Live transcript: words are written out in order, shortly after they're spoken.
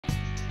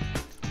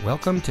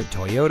Welcome to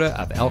Toyota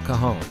of El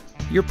Cajon,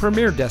 your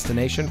premier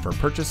destination for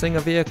purchasing a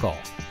vehicle.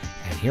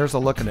 And here's a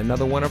look at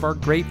another one of our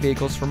great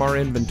vehicles from our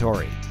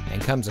inventory,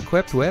 and comes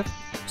equipped with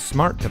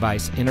smart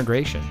device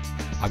integration,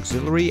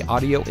 auxiliary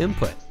audio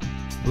input,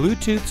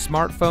 Bluetooth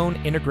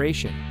smartphone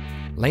integration,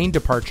 lane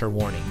departure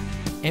warning,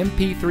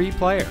 MP3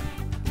 player,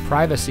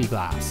 privacy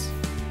glass,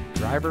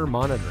 driver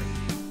monitoring,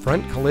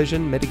 front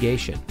collision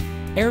mitigation,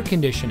 air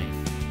conditioning,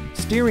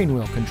 steering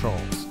wheel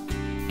controls,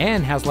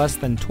 and has less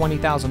than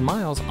 20,000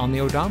 miles on the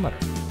odometer.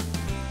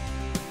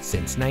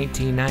 Since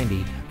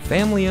 1990,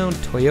 family-owned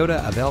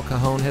Toyota of El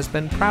Cajon has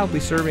been proudly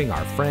serving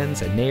our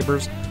friends and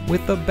neighbors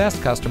with the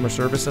best customer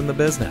service in the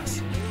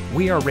business.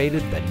 We are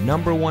rated the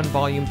 #1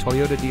 volume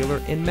Toyota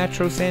dealer in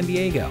Metro San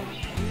Diego,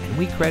 and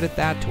we credit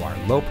that to our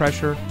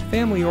low-pressure,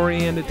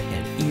 family-oriented,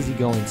 and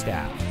easygoing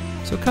staff.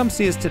 So come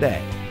see us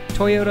today.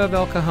 Toyota of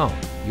El Cajon,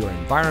 your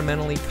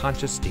environmentally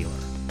conscious dealer.